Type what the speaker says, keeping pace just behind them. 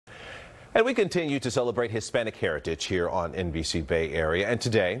And we continue to celebrate Hispanic heritage here on NBC Bay Area. And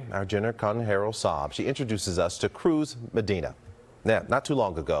today, our Jenner Conejero Saab, she introduces us to Cruz Medina. Now, not too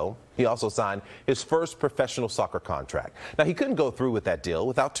long ago, he also signed his first professional soccer contract. Now, he couldn't go through with that deal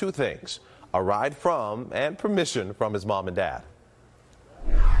without two things: a ride from and permission from his mom and dad.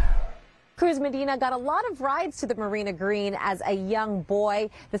 Cruz Medina got a lot of rides to the Marina Green as a young boy.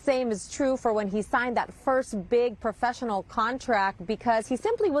 The same is true for when he signed that first big professional contract, because he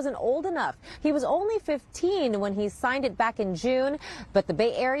simply wasn't old enough. He was only 15 when he signed it back in June, but the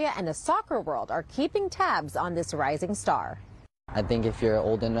Bay Area and the soccer world are keeping tabs on this rising star. I think if you're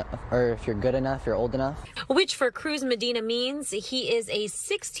old enough, or if you're good enough, you're old enough. Which for Cruz Medina means he is a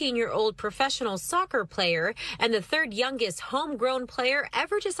 16-year-old professional soccer player and the third youngest homegrown player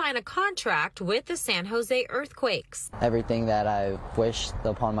ever to sign a contract with the San Jose Earthquakes. Everything that I've wished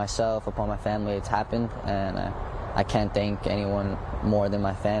upon myself, upon my family, it's happened, and I can't thank anyone more than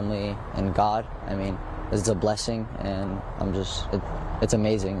my family and God. I mean, it's a blessing, and it's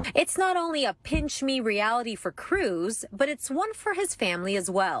amazing. It's not only a pinch me reality for Cruz, but it's one for his family as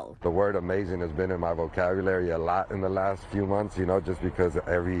well. The word amazing has been in my vocabulary a lot in the last few months, you know, just because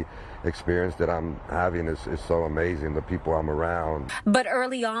every experience that I'm having is so amazing, the people I'm around. But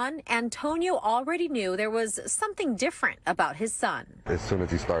early on, Antonio already knew there was something different about his son. As soon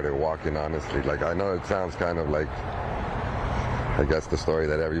as he started walking, honestly, like, I know it sounds kind of like, I guess, the story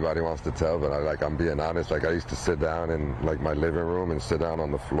that everybody wants to tell, but I'm being honest. Like, I used to sit down in my living room and sit down on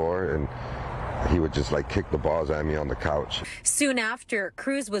the floor, and he would just kick the balls at me on the couch. Soon after,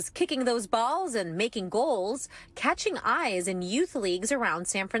 Cruz was kicking those balls and making goals, catching eyes in youth leagues around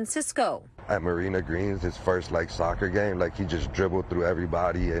San Francisco. At Marina Greens, his first soccer game, he just dribbled through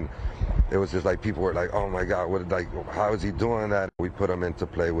everybody, and it was just people were like, oh my God, how is he doing that? We put him into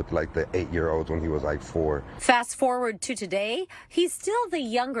play with the 8-year-olds when he was 4. Fast forward to today, he's still the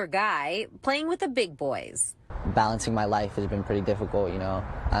younger guy playing with the big boys. Balancing my life has been pretty difficult, you know.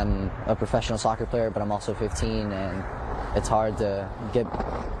 I'm a professional soccer player, but I'm also 15, and it's hard to get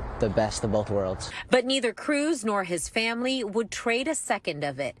the best of both worlds. But neither Cruz nor his family would trade a second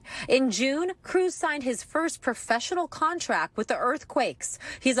of it. In June, Cruz signed his first professional contract with the Earthquakes.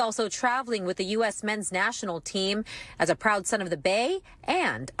 He's also traveling with the U.S. men's national team as a proud son of the Bay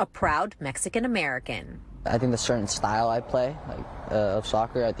and a proud Mexican-American. I think the certain style I play, of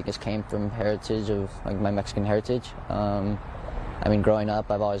soccer, I think it came from heritage of my Mexican heritage. I mean, growing up,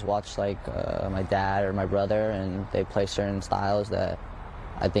 I've always watched my dad or my brother, and they play certain styles that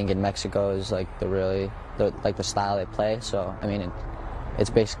I think in Mexico is the style they play. So I mean, it's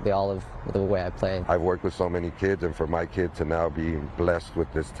basically all of the way I play. I've worked with so many kids, and for my kid to now be blessed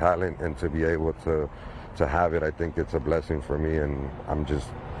with this talent and to be able to have it, I think it's a blessing for me, and I'm just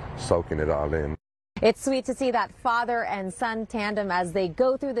soaking it all in. It's sweet to see that father and son tandem as they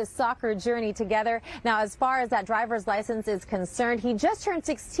go through this soccer journey together. Now, as far as that driver's license is concerned, he just turned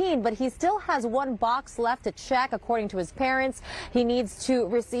 16, but he still has one box left to check. According to his parents, he needs to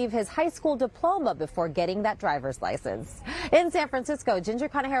receive his high school diploma before getting that driver's license. In San Francisco,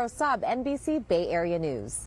 Conejero Saab, NBC Bay Area News.